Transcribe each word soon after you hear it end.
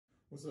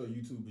What's up,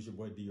 YouTube? It's your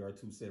boy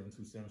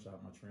DR2727. Shout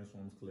out my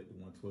Transformers Collective,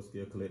 112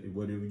 Scale Collective,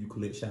 whatever you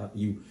collect, shout out to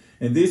you.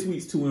 And this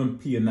week's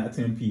 2MP or not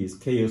 10MP is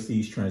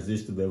KFC's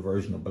Transistor, their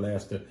version of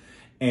Blaster.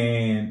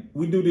 And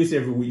we do this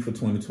every week for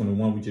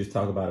 2021. We just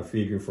talk about a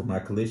figure from my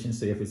collection,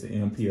 say if it's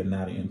an MP or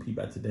not an MP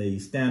by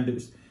today's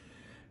standards.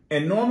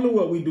 And normally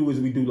what we do is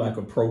we do like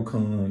a pro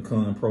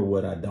con pro,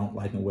 what I don't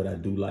like and what I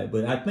do like.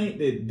 But I think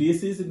that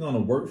this isn't going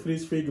to work for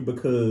this figure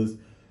because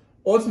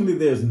ultimately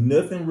there's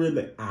nothing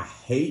really I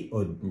hate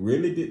or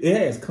really it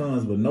has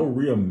cons, but no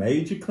real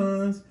major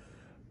cons.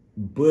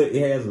 But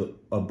it has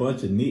a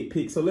bunch of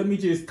nitpicks. So let me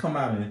just come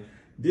out and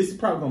this is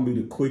probably going to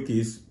be the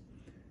quickest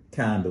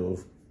kind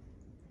of,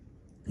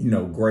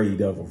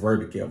 grade ever,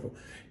 verdict ever.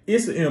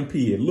 It's an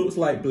MP. It looks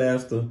like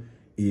Blaster.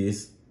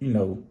 It's,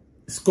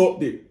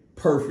 sculpted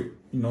perfect.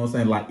 You know what I'm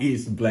saying? Like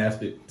it's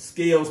blasted,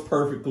 scales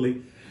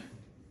perfectly.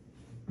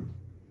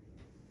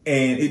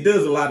 And it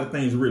does a lot of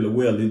things really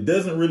well. It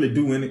doesn't really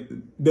do any,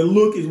 the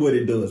look is what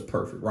it does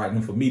perfect, right?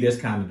 And for me, that's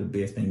kind of the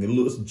best thing. It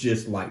looks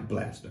just like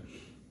Blaster.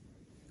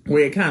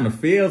 Where it kind of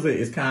fails at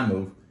is kind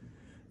of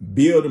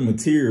building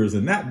materials,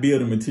 and not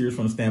building materials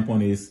from the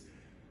standpoint is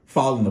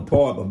falling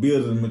apart, but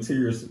building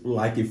materials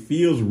like it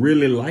feels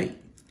really light.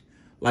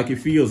 Like it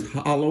feels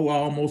hollow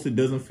almost. It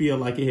doesn't feel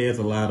like it has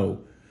a lot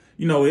of,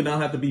 it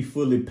don't have to be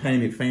fully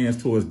painted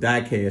fans towards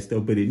die-cast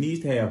stuff, but it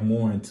needs to have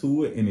more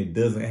into it, and it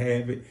doesn't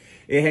have it.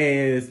 It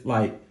has,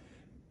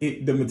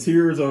 the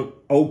materials are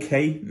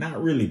okay.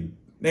 Not really,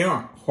 they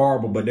aren't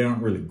horrible, but they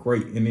aren't really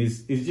great. And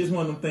it's just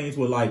one of them things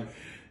where,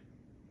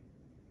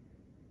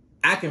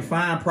 I can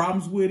find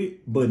problems with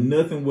it, but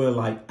nothing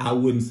where, I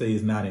wouldn't say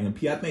it's not an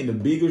MP. I think the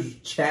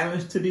biggest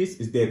challenge to this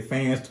is that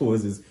Fans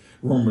Toys is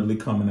rumoredly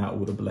coming out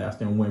with a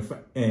Blaster.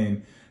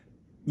 Fans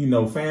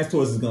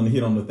Toys is going to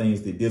hit on the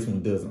things that this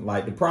one doesn't.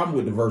 Like, the problem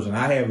with the version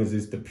I have is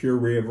it's the pure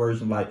red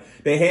version. Like,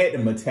 they had the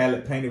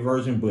metallic painted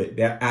version, but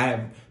I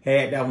have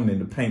had that one and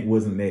the paint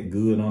wasn't that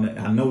good on it.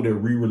 I know they're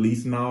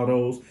re-releasing all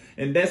those,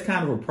 and that's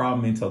kind of a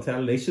problem in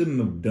totality. They shouldn't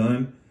have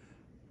done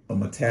a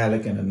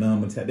metallic and a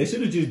non-metallic. They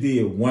should have just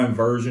did one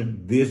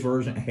version. This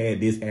version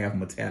had this half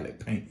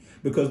metallic paint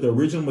because the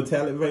original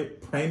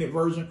metallic painted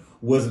version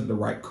wasn't the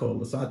right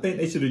color. So I think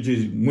they should have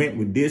just went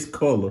with this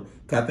color,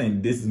 because I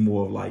think this is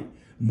more of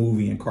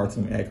movie and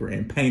cartoon accurate,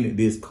 and painted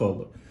this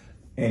color.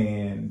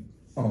 And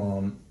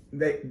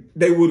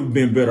they would have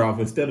been better off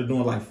instead of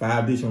doing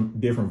 5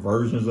 different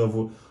versions of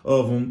them,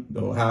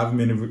 or however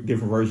many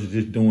different versions,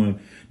 just doing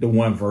the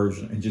one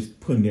version and just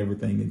putting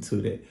everything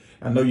into that.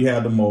 I know you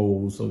have the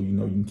molds, so you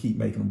can keep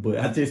making them, but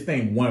I just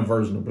think one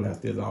version of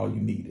Blaster is all you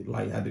needed.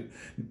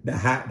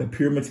 The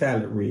pure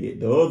metallic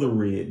red, the other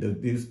red,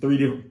 there's three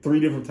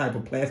different type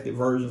of plastic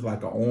versions,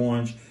 like an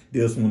orange,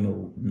 this one,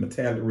 the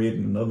metallic red,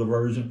 and another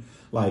version.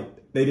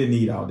 They didn't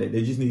need all that.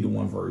 They just needed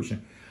one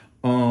version.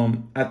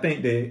 I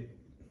think that,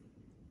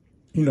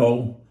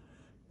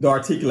 the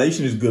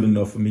articulation is good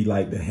enough for me.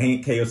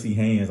 The KFC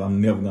hands, I'm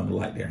never going to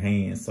like their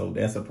hands. So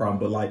that's a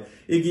problem. But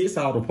it gets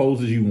all the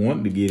poses you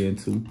want to get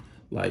into.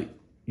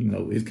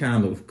 It's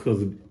kind of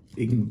because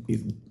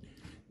it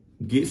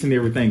gets in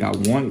everything I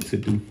want it to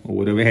do or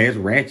whatever. It has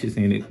ratchets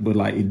in it, but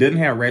it doesn't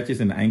have ratchets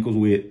in the ankles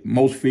where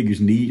most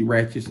figures need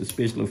ratchets,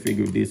 especially a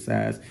figure of this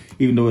size.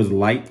 Even though it's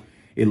light,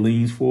 it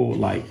leans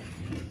forward.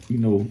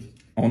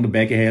 On the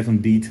back, it has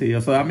some detail.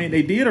 So,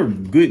 they did a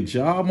good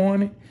job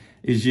on it.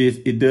 It's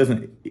just, it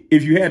doesn't,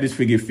 if you have this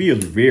figure, it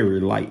feels very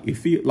light. It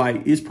feels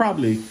it's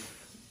probably,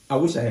 I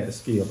wish I had a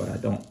scale, but I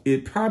don't.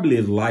 It probably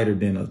is lighter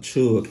than a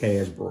Chug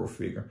Hasbro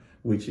figure,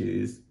 which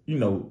is,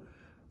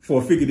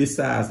 for a figure this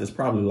size, that's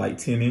probably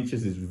 10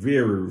 inches. Is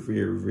very,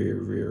 very,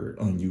 very, very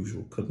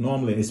unusual. Because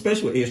normally,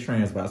 especially with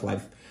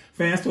x-transbots,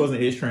 Fans Toys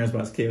and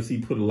x-transbots,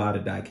 KFC put a lot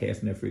of die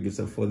cast in their figures.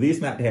 So for this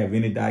not to have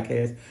any die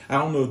cast, I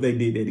don't know if they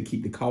did that to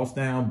keep the cost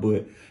down,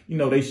 but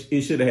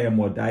it should have had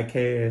more die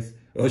cast,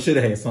 or it should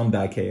have had some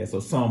die cast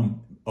or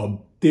some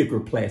thicker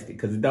plastic,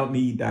 because it don't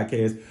need die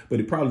cast, but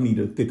it probably need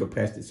a thicker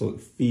plastic so it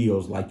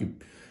feels like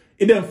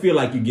it doesn't feel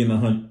like you're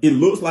getting it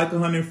looks like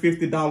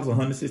 $150,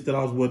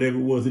 $160, whatever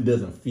it was. It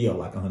doesn't feel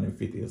like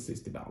 $150 or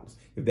 $60,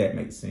 if that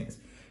makes sense.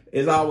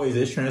 As always,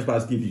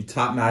 x-transbots give you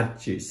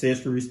top-notch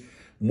accessories.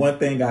 One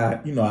thing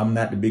I'm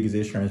not the biggest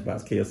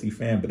x-transbots KFC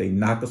fan, but they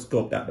knock a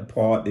sculpt out the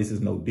part. This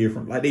is no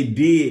different. They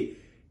did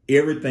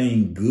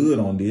everything good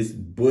on this,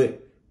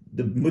 but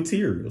the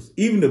materials,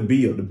 even the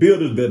build is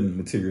better than the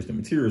materials. The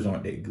materials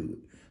aren't that good.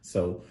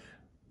 So,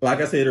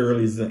 like I said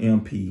earlier, it's an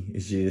MP.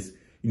 It's just,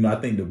 I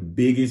think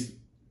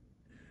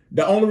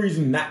the only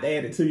reason not to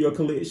add it to your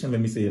collection, let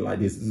me say it like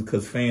this, is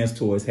because Fans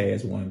Toys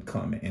has one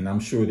coming. And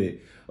I'm sure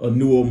that a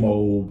newer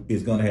mold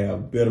is going to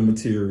have better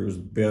materials,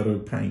 better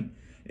paint.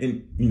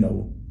 And,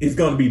 it's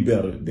going to be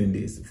better than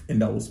this in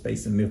those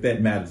spaces. And if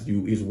that matters to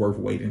you, it's worth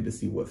waiting to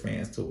see what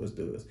Fans Toys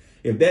does.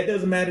 If that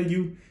doesn't matter to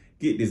you,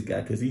 get this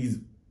guy, because he's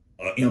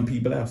an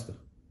MP Blaster.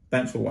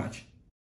 Thanks for watching.